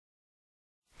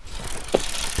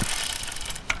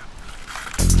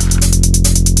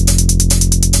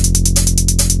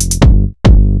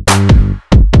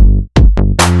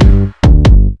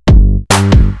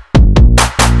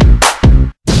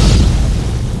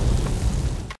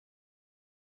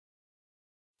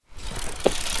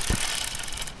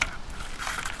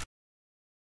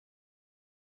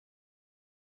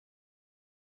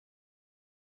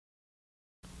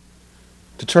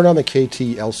To turn on the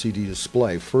KT LCD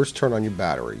display, first turn on your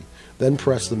battery, then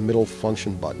press the middle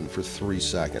function button for 3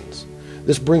 seconds.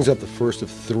 This brings up the first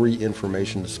of 3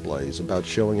 information displays about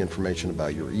showing information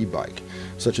about your e-bike,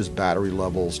 such as battery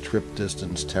levels, trip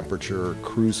distance, temperature,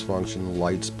 cruise function,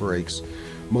 lights, brakes,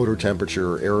 motor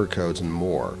temperature, error codes, and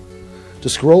more. To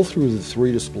scroll through the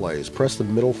 3 displays, press the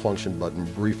middle function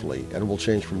button briefly and it will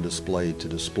change from display to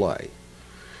display.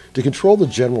 To control the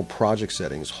general project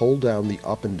settings, hold down the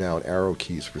up and down arrow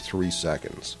keys for 3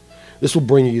 seconds. This will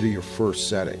bring you to your first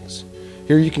settings.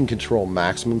 Here you can control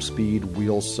maximum speed,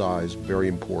 wheel size, very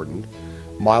important,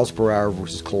 miles per hour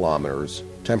versus kilometers,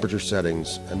 temperature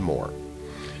settings, and more.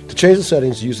 To change the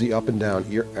settings, use the up and down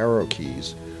arrow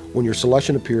keys. When your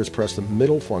selection appears, press the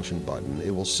middle function button.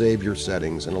 It will save your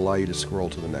settings and allow you to scroll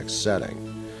to the next setting.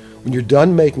 When you're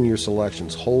done making your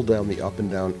selections, hold down the up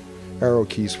and down arrow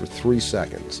keys for 3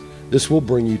 seconds. This will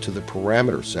bring you to the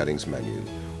parameter settings menu,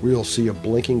 where you'll see a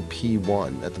blinking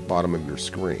P1 at the bottom of your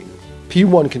screen.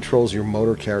 P1 controls your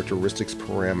motor characteristics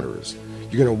parameters.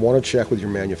 You're going to want to check with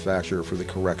your manufacturer for the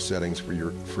correct settings for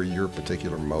your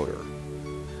particular motor.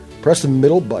 Press the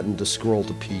middle button to scroll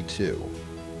to P2.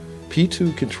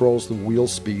 P2 controls the wheel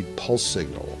speed pulse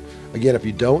signal. Again, if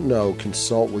you don't know,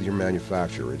 consult with your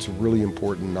manufacturer. It's really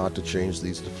important not to change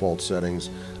these default settings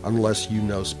unless you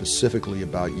know specifically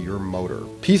about your motor.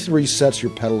 P3 sets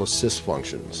your pedal assist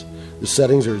functions. The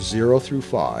settings are 0 through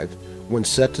 5. When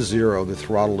set to 0, the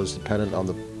throttle is dependent on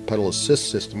the pedal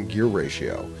assist system gear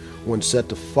ratio. When set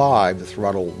to 5, the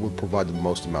throttle will provide the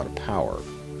most amount of power.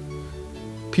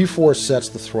 P4 sets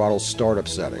the throttle startup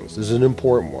settings. This is an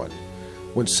important one.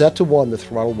 When set to 1, the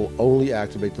throttle will only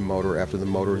activate the motor after the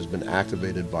motor has been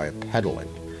activated via pedaling.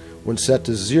 When set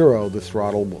to 0, the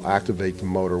throttle will activate the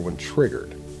motor when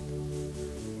triggered.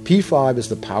 P5 is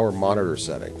the power monitor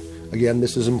setting. Again,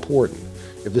 this is important.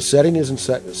 If the setting isn't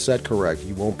set correct,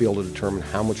 you won't be able to determine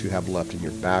how much you have left in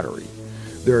your battery.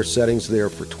 There are settings there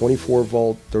for 24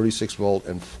 volt, 36 volt,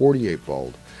 and 48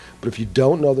 volt. But if you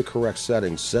don't know the correct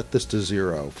settings, set this to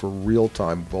 0 for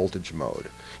real-time voltage mode.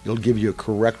 It'll give you a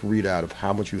correct readout of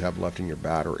how much you have left in your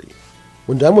battery.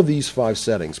 When done with these 5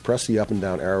 settings, press the up and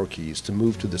down arrow keys to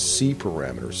move to the C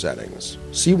parameter settings.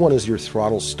 C1 is your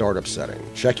throttle startup setting.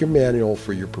 Check your manual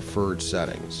for your preferred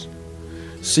settings.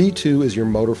 C2 is your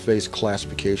motor phase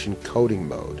classification coding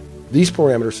mode. These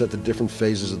parameters set the different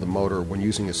phases of the motor when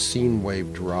using a sine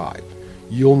wave drive.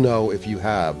 You'll know if you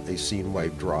have a sine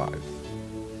wave drive.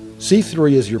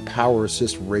 C3 is your power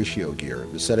assist ratio gear.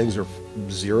 The settings are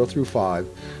 0 through 5,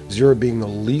 0 being the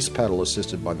least pedal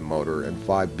assisted by the motor and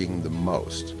 5 being the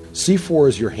most. C4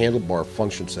 is your handlebar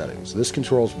function settings. This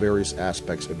controls various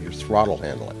aspects of your throttle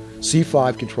handling.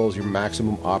 C5 controls your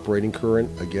maximum operating current.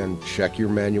 Again, check your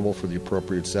manual for the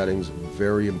appropriate settings.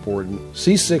 Very important.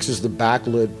 C6 is the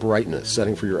backlit brightness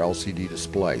setting for your LCD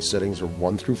display. Settings are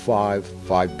 1 through 5,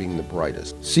 5 being the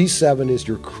brightest. C7 is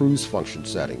your cruise function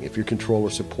setting if your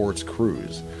controller supports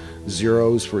cruise.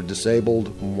 0 is for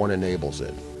disabled, 1 enables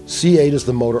it. C8 is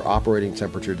the motor operating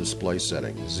temperature display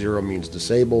setting. 0 means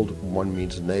disabled, 1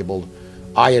 means enabled.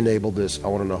 I enabled this. I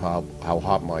want to know how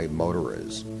hot my motor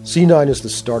is. C9 is the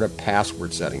startup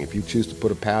password setting. If you choose to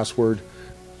put a password,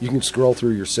 you can scroll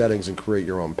through your settings and create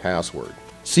your own password.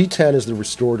 C10 is the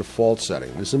restore default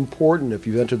setting. This is important if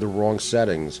you've entered the wrong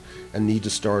settings and need to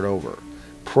start over.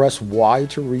 Press Y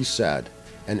to reset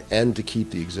and N to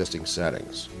keep the existing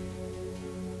settings.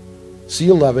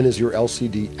 C11 is your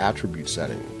LCD attribute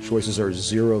setting. Choices are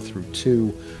 0 through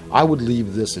 2. I would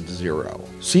leave this at 0.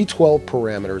 C12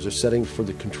 parameters are setting for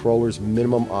the controller's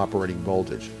minimum operating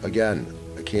voltage. Again,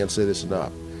 I can't say this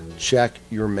enough. Check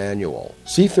your manual.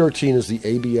 C13 is the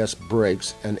ABS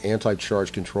brakes and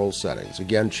anti-charge control settings.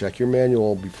 Again, check your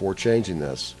manual before changing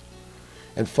this.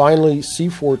 And finally,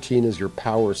 C14 is your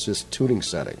power assist tuning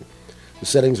setting. The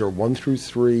settings are 1 through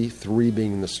 3, 3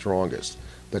 being the strongest.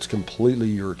 That's completely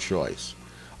your choice.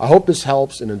 I hope this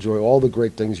helps and enjoy all the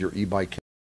great things your e-bike can.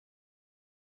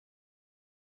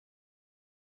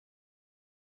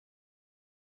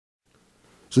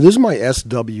 So this is my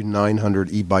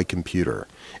SW900 e-bike computer,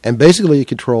 and basically it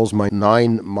controls my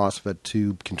 9 MOSFET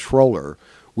tube controller,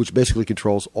 which basically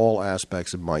controls all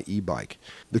aspects of my e-bike.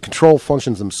 The control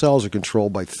functions themselves are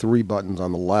controlled by 3 buttons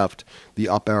on the left, the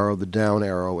up arrow, the down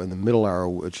arrow, and the middle arrow,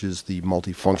 which is the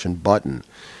multifunction button.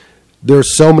 There are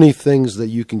so many things that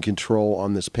you can control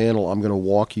on this panel. I'm going to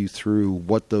walk you through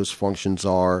what those functions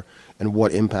are and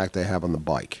what impact they have on the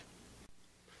bike.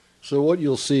 So what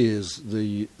you'll see is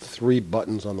the 3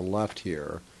 buttons on the left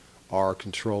here are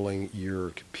controlling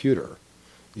your computer.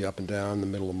 The up and down, the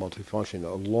middle, and multifunction.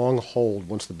 A long hold,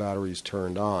 once the battery is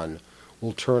turned on,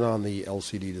 will turn on the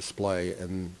LCD display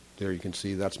and there you can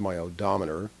see that's my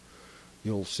odometer.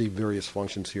 You'll see various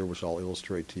functions here which I'll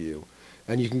illustrate to you.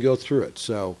 And you can go through it.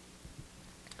 So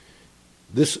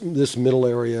this middle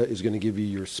area is going to give you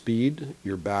your speed,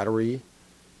 your battery,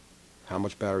 how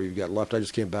much battery you've got left. I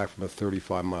just came back from a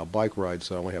 35-mile bike ride,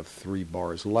 so I only have 3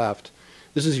 bars left.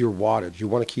 This is your wattage. You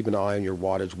want to keep an eye on your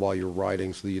wattage while you're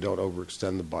riding so that you don't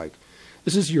overextend the bike.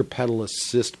 This is your pedal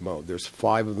assist mode. There's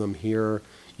 5 of them here.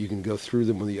 You can go through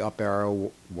them with the up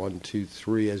arrow, 1, 2,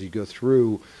 3. As you go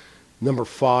through, number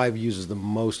 5 uses the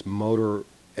most motor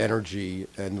energy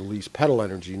and the least pedal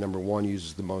energy. Number 1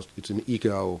 uses the most. It's an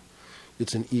eco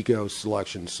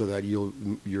selection, so that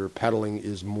your pedaling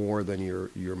is more than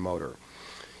your motor.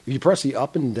 If you press the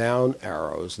up and down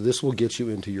arrows, this will get you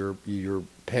into your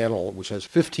panel, which has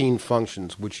 15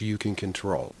 functions which you can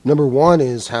control. Number 1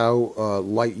 is how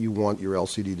light you want your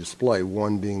LCD display,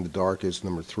 1 being the darkest,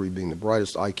 number 3 being the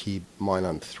brightest. I keep mine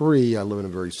on 3. I live in a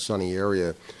very sunny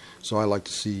area, so I like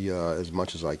to see as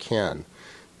much as I can.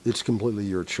 It's completely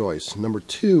your choice. Number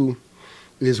 2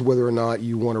 is whether or not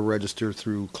you want to register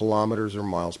through kilometers or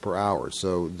miles per hour.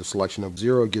 So the selection of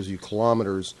 0 gives you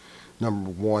kilometers, number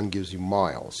 1 gives you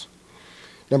miles.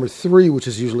 Number 3, which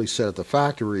is usually set at the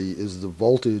factory, is the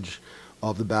voltage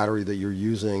of the battery that you're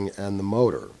using and the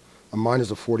motor. Mine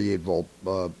is a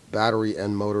 48-volt battery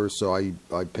and motor, so I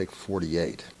pick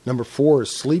 48. Number 4 is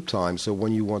sleep time, so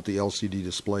when you want the LCD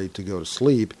display to go to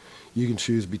sleep, you can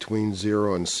choose between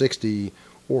 0 and 60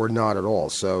 or not at all,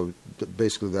 so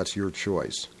basically that's your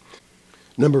choice.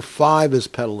 Number 5 is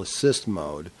pedal assist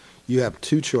mode. You have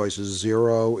 2 choices.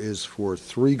 0 is for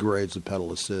 3 grades of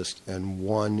pedal assist, and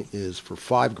 1 is for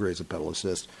 5 grades of pedal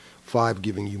assist, 5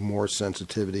 giving you more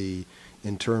sensitivity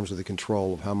in terms of the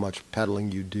control of how much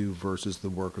pedaling you do versus the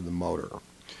work of the motor.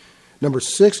 Number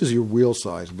 6 is your wheel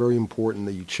size. Very important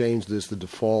that you change this. The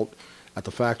default at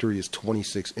the factory is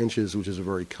 26 inches, which is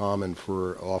very common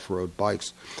for off-road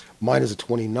bikes. Mine is a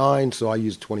 29, so I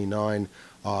use 29.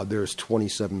 There's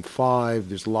 27.5.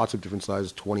 There's lots of different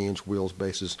sizes, 20-inch wheels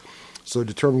bases. So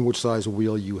determine which size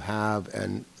wheel you have,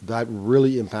 and that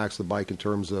really impacts the bike in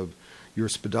terms of your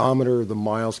speedometer, the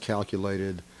miles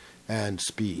calculated, and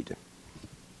speed.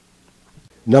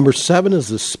 Number 7 is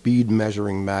the speed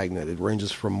measuring magnet. It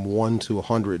ranges from 1 to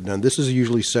 100. Now this is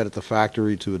usually set at the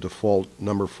factory to a default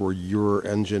number for your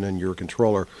engine and your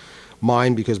controller.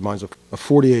 Mine, because mine's a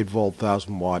 48-volt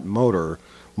 1,000-watt motor,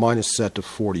 mine is set to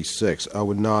 46. I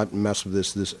would not mess with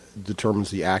this. This determines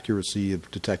the accuracy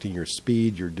of detecting your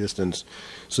speed, your distance,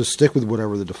 so stick with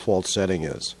whatever the default setting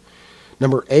is.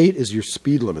 Number 8 is your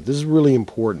speed limit. This is really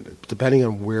important. Depending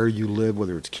on where you live,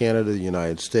 whether it's Canada, the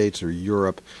United States, or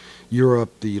Europe,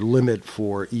 the limit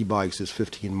for e-bikes is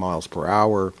 15 miles per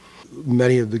hour.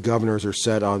 Many of the governors are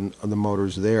set on the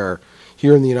motors there.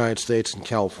 Here in the United States and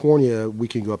California, we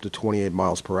can go up to 28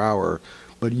 miles per hour,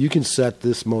 but you can set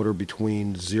this motor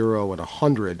between 0 and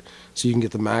 100, so you can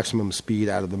get the maximum speed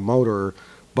out of the motor.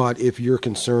 But if you're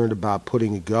concerned about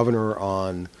putting a governor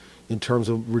on in terms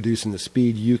of reducing the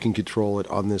speed, you can control it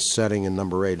on this setting in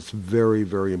number 8. It's very,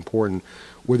 very important.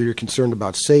 Whether you're concerned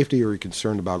about safety or you're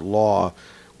concerned about law,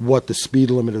 what the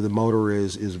speed limit of the motor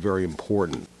is very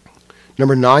important.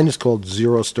 Number 9 is called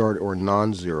zero start or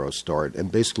non-zero start,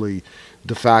 and basically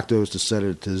de facto is to set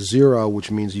it to 0, which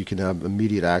means you can have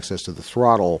immediate access to the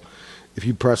throttle. If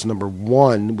you press number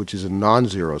 1, which is a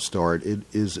non-zero start, it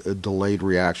is a delayed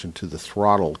reaction to the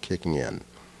throttle kicking in.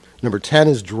 Number 10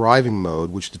 is driving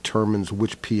mode, which determines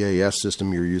which PAS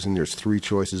system you're using. There's 3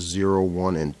 choices, 0,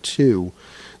 1, and 2.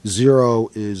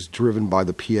 0 is driven by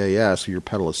the PAS, or your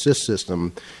pedal assist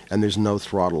system, and there's no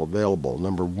throttle available.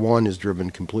 Number 1 is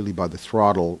driven completely by the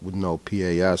throttle with no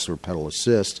PAS or pedal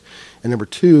assist. And number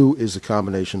 2 is a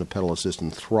combination of pedal assist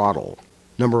and throttle.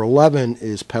 Number 11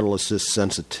 is pedal assist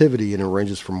sensitivity, and it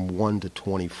ranges from 1 to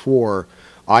 24.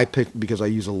 I picked, because I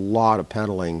use a lot of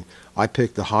pedaling, I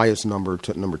picked the highest number,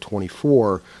 to number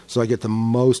 24, so I get the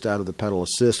most out of the pedal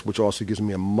assist, which also gives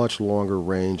me a much longer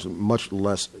range, much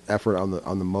less effort on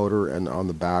the motor and on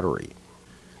the battery.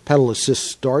 Pedal assist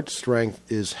start strength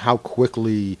is how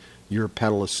quickly your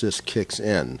pedal assist kicks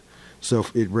in. So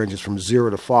if it ranges from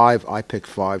 0 to 5. I picked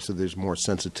 5, so there's more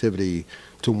sensitivity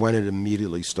to when it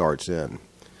immediately starts in.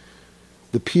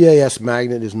 The PAS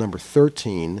magnet is number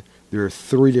 13. There are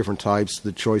 3 different types.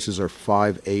 The choices are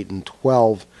 5, 8, and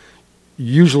 12.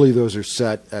 Usually those are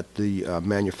set at the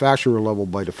manufacturer level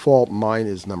by default. Mine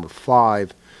is number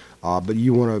 5, but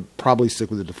you want to probably stick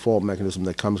with the default mechanism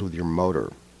that comes with your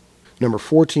motor. Number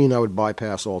 14, I would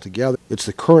bypass altogether. It's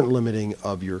the current limiting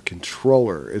of your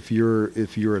controller. If you're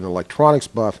an electronics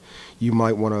buff, you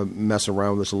might want to mess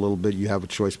around with this a little bit. You have a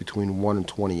choice between 1 and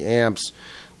 20 amps.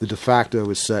 The de facto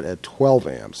is set at 12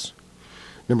 amps.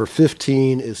 Number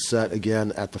 15 is set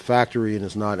again at the factory and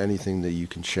is not anything that you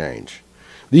can change.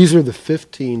 These are the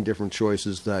 15 different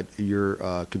choices that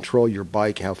control your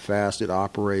bike, how fast it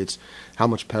operates, how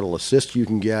much pedal assist you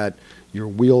can get, your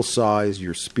wheel size,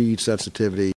 your speed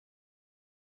sensitivity.